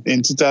balling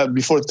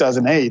before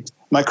 2008,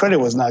 my credit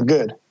was not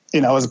good.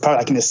 I was probably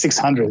like in the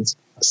 600s.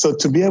 So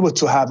to be able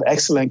to have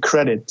excellent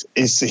credit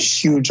is a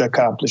huge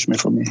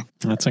accomplishment for me.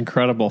 That's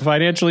incredible.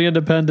 Financially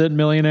independent,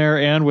 millionaire,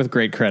 and with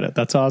great credit.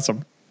 That's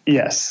awesome.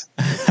 Yes.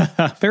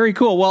 Very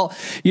cool. Well,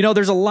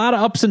 there's a lot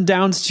of ups and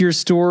downs to your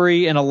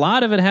story, and a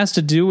lot of it has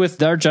to do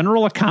with our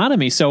general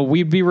economy. So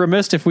we'd be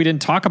remiss if we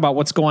didn't talk about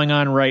what's going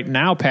on right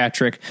now,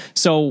 Patrick.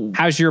 So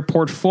has your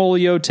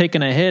portfolio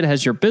taken a hit?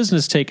 Has your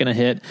business taken a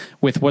hit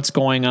with what's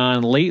going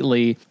on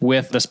lately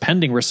with this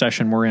pending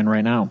recession we're in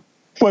right now?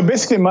 Well,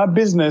 basically, my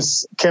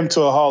business came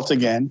to a halt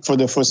again for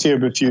the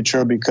foreseeable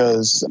future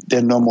because there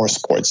are no more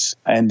sports.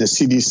 And the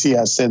CDC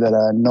has said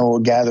that no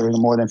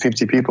gathering more than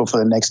 50 people for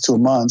the next 2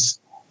 months.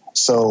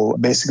 So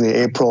basically,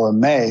 April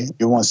and May,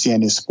 you won't see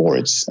any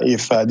sports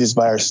if this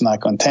virus is not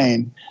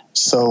contained.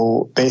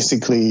 So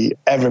basically,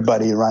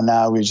 everybody right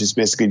now is just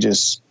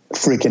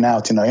freaking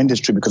out in our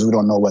industry because we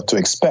don't know what to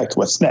expect,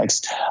 what's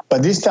next.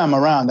 But this time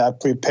around, I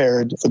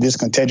prepared for this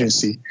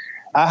contingency.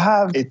 I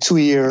have a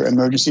 2-year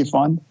emergency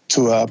fund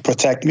to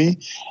protect me,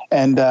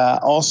 and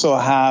also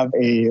have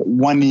a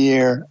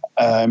 1-year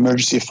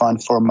emergency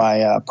fund for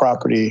my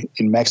property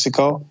in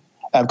Mexico,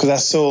 because I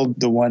sold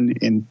the one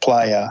in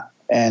Playa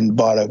and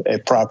bought a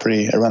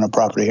rental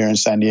property here in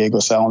San Diego.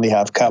 So I only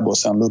have Cabo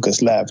San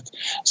Lucas left.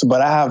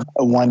 But I have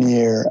a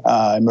 1-year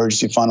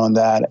emergency fund on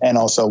that, and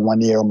also 1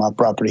 year on my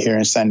property here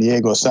in San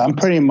Diego. So I'm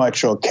pretty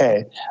much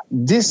okay.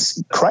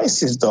 This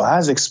crisis, though,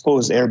 has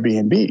exposed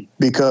Airbnb,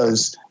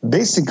 because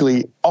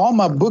basically all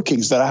my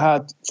bookings that I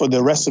had for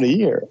the rest of the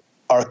year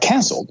are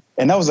canceled.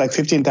 And that was like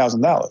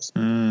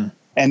 $15,000.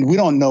 And we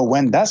don't know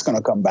when that's going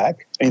to come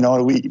back.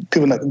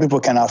 People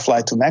cannot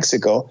fly to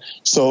Mexico.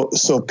 So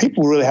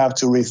people really have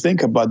to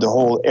rethink about the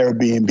whole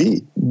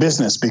Airbnb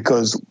business,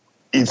 because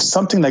if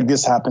something like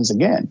this happens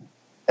again,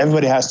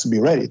 everybody has to be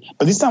ready.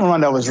 But this time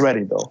around, I was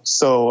ready, though.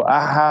 So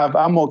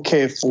I'm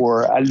okay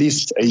for at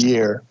least a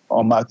year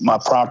on my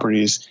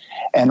properties.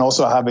 And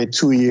also I have a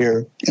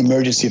 2-year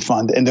emergency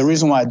fund. And the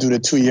reason why I do the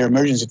 2-year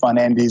emergency fund,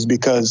 Andy, is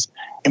because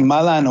in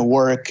my line of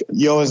work,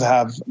 you always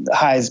have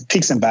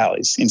peaks and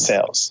valleys in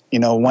sales.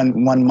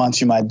 One month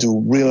you might do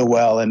really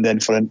well, and then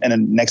and the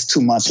next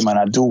 2 months you might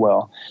not do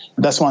well.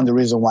 That's one of the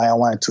reasons why I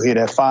wanted to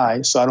hit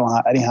FI, so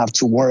I didn't have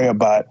to worry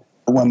about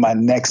when my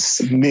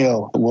next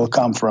meal will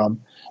come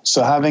from.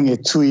 So having a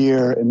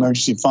 2-year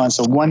emergency fund,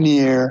 so 1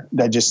 year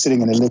that's just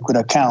sitting in a liquid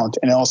account,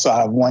 and also I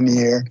have 1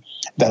 year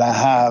that I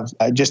have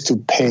just to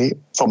pay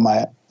for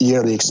my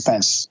yearly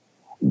expense.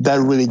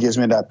 That really gives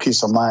me that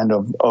peace of mind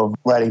of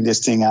writing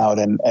this thing out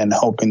and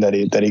hoping that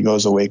it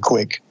goes away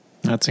quick.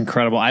 That's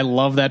incredible. I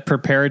love that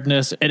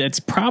preparedness. And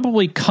it's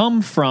probably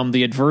come from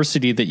the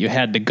adversity that you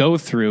had to go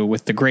through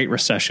with the Great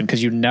Recession,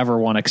 because you never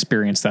want to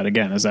experience that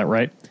again. Is that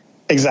right?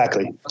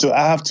 Exactly. So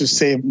I have to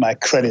save my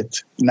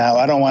credit now.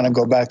 I don't want to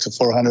go back to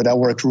 400. I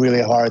worked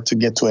really hard to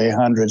get to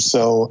 800.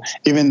 So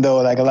even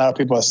though like a lot of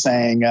people are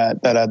saying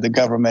that the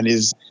government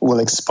will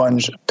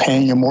expunge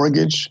paying your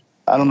mortgage,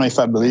 I don't know if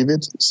I believe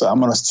it. So I'm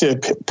going to still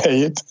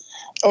pay it.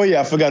 Oh,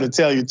 yeah, I forgot to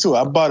tell you, too.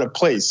 I bought a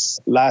place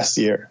last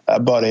year. I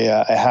bought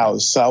a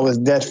house. So I was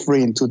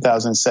debt-free in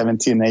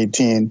 2017,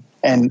 18,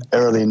 and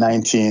early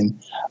 19.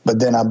 But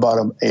then I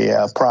bought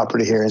a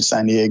property here in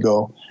San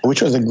Diego,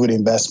 which was a good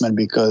investment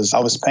because I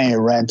was paying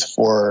rent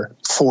for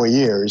 4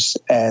 years.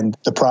 And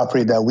the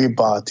property that we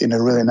bought in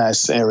a really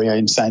nice area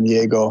in San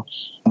Diego,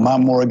 my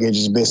mortgage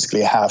is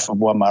basically half of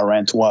what my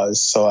rent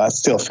was. So I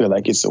still feel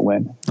like it's a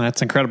win.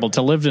 That's incredible.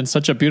 To live in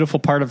such a beautiful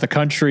part of the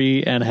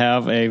country and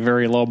have a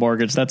very low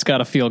mortgage, that's got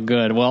to feel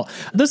good. Well,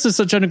 this is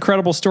such an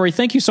incredible story.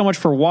 Thank you so much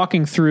for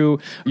walking through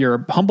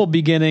your humble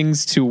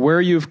beginnings to where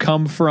you've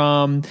come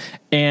from.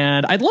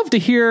 And I'd love to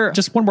hear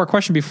just one more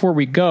question before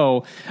we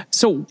go.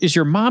 So is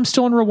your mom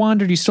still in Rwanda?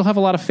 Do you still have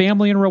a lot of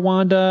family in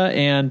Rwanda?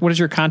 And what is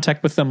your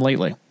contact with them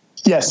lately?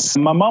 Yes.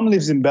 My mom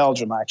lives in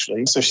Belgium,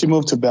 actually. So she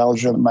moved to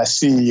Belgium my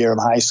senior year of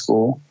high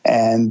school,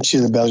 and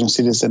she's a Belgian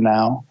citizen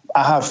now.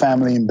 I have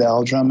family in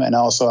Belgium, and I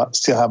also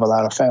still have a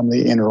lot of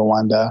family in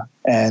Rwanda.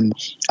 And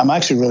I'm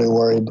actually really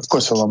worried, of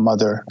course, for my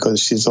mother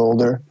because she's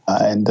older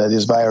and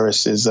this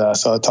virus is,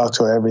 so I talk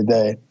to her every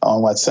day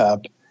on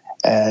WhatsApp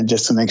and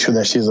just to make sure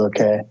that she's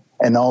okay.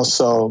 And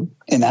also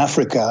in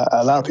Africa,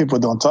 a lot of people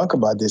don't talk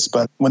about this,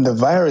 but when the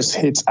virus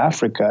hits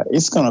Africa,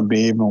 it's going to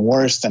be even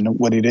worse than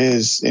what it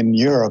is in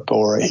Europe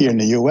or here in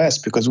the US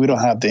because we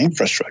don't have the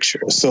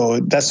infrastructure.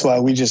 So that's why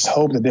we just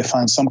hope that they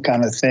find some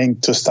kind of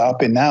thing to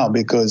stop it now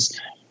because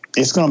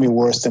it's going to be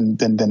worse than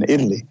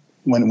Italy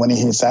when it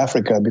hits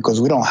Africa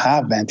because we don't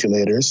have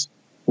ventilators.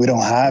 we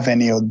don't have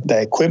any of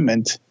the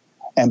equipment.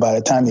 And by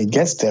the time he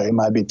gets there, it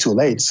might be too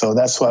late. So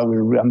that's why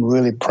I'm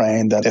really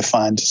praying that they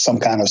find some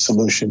kind of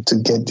solution to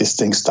get this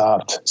thing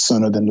stopped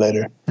sooner than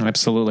later.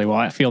 Absolutely. Well,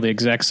 I feel the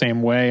exact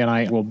same way, and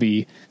I will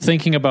be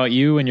thinking about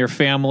you and your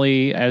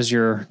family as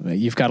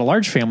you've got a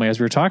large family, as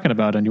we were talking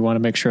about, and you want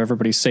to make sure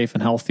everybody's safe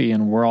and healthy,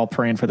 and we're all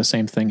praying for the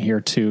same thing here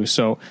too.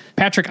 So,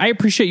 Patrick, I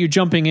appreciate you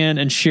jumping in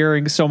and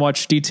sharing so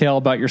much detail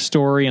about your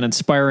story and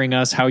inspiring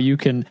us how you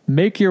can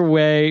make your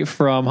way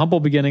from humble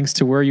beginnings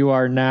to where you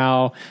are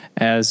now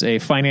as a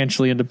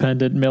financially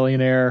independent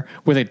millionaire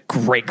with a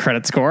great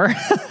credit score.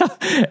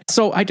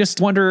 So I just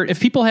wonder if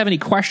people have any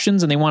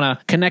questions and they want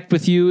to connect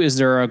with you, is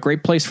there a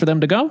great place for them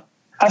to go?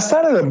 I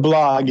started a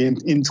blog in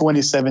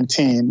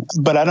 2017,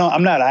 but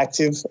I'm not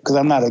active because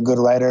I'm not a good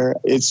writer.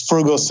 It's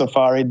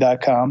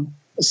frugalsafari.com.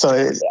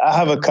 So I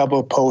have a couple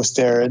of posts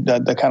there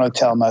that kind of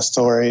tell my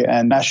story,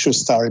 and I should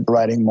start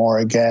writing more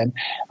again.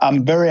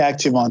 I'm very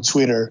active on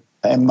Twitter,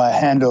 and my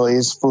handle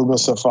is Frugal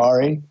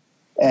Safari.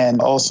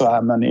 And also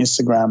I'm on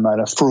Instagram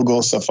at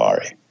Frugal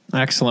Safari.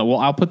 Excellent. Well,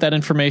 I'll put that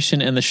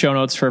information in the show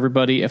notes for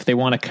everybody if they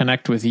want to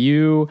connect with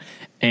you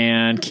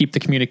and keep the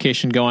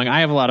communication going.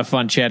 I have a lot of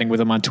fun chatting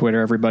with him on Twitter,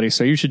 everybody,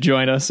 so you should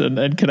join us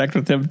and connect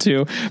with him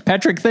too.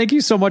 Patrick, thank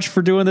you so much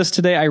for doing this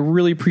today. I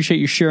really appreciate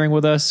you sharing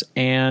with us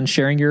and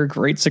sharing your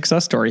great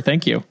success story.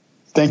 Thank you.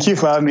 Thank you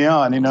for having me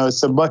on.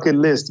 It's a bucket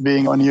list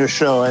being on your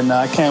show, and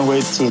I can't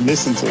wait to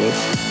listen to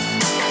it.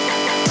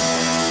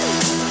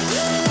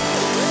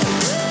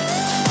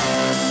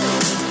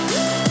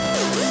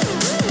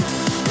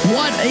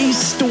 What a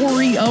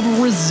story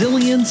of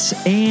resilience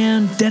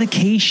and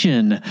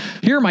dedication.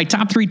 Here are my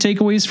top 3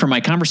 takeaways from my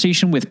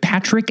conversation with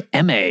Patrick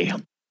M.A.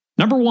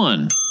 Number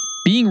 1,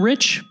 being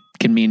rich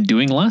can mean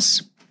doing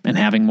less and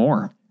having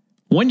more.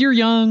 When you're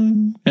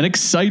young and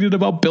excited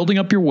about building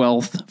up your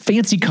wealth,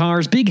 fancy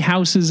cars, big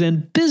houses,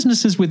 and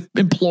businesses with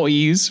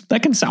employees,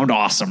 that can sound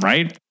awesome,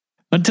 right?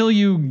 Until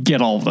you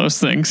get all of those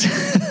things.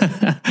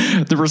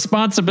 The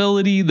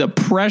responsibility, the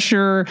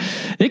pressure,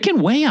 it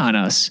can weigh on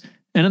us.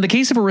 And in the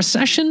case of a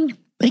recession,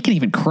 they can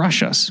even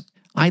crush us.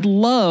 I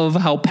love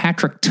how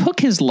Patrick took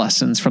his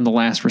lessons from the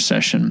last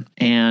recession,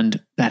 and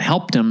that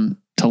helped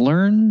him to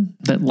learn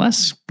that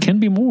less can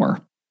be more.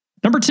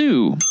 Number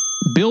 2,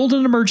 build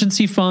an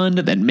emergency fund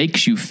that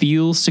makes you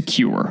feel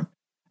secure.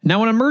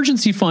 Now, an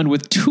emergency fund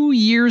with 2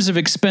 years of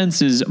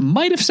expenses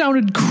might have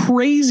sounded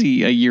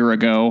crazy a year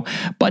ago,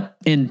 but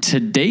in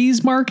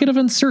today's market of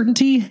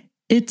uncertainty,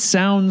 it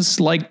sounds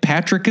like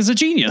Patrick is a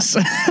genius.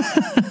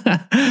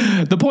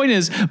 The point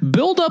is,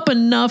 build up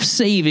enough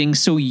savings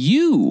so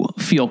you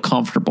feel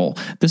comfortable.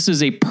 This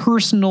is a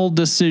personal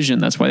decision.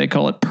 That's why they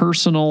call it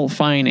personal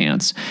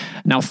finance.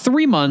 Now,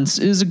 3 months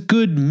is a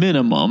good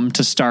minimum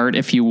to start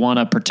if you want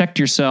to protect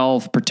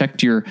yourself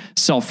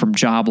from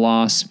job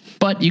loss,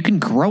 but you can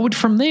grow it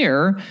from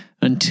there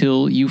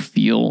until you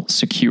feel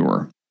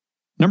secure.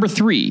 Number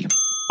 3,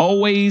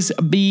 always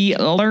be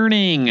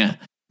learning.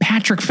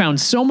 Patrick found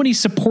so many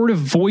supportive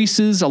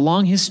voices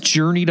along his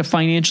journey to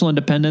financial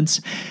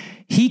independence.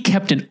 He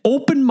kept an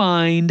open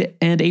mind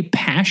and a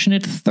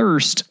passionate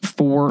thirst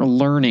for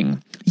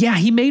learning. Yeah,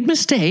 he made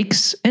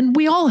mistakes, and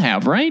we all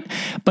have, right?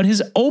 But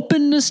his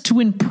openness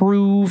to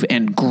improve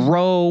and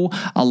grow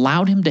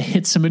allowed him to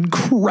hit some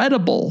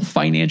incredible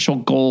financial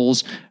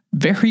goals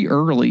very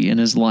early in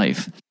his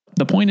life.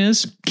 The point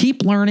is,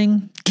 keep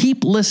learning,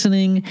 keep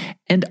listening,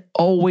 and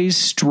always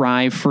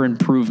strive for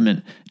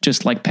improvement,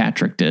 just like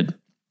Patrick did.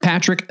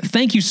 Patrick,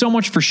 thank you so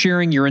much for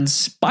sharing your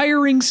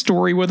inspiring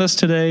story with us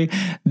today.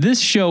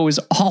 This show is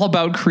all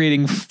about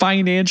creating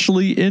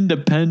financially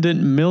independent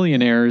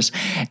millionaires,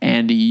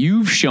 and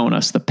you've shown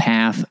us the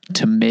path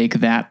to make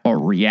that a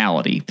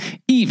reality,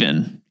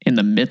 even in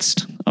the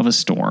midst of a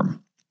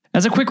storm.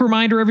 As a quick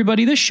reminder,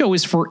 everybody, this show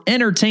is for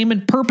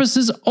entertainment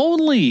purposes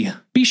only.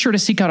 Be sure to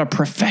seek out a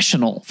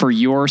professional for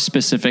your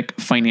specific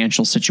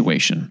financial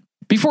situation.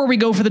 Before we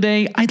go for the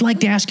day, I'd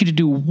like to ask you to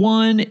do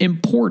one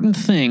important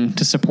thing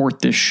to support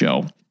this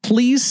show.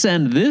 Please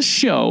send this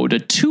show to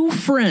 2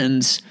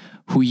 friends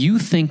who you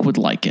think would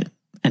like it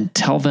and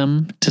tell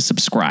them to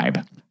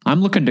subscribe.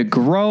 I'm looking to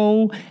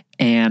grow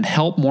and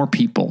help more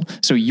people,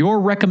 so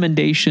your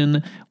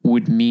recommendation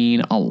would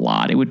mean a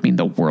lot. It would mean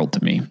the world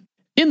to me.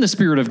 In the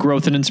spirit of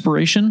growth and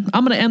inspiration,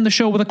 I'm going to end the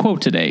show with a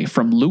quote today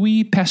from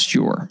Louis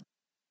Pasteur.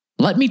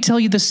 Let me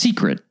tell you the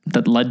secret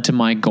that led to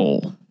my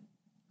goal.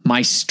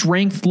 My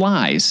strength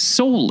lies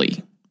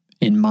solely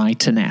in my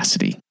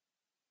tenacity.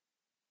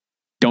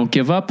 Don't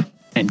give up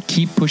and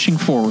keep pushing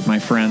forward, my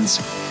friends.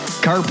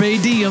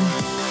 Carpe diem.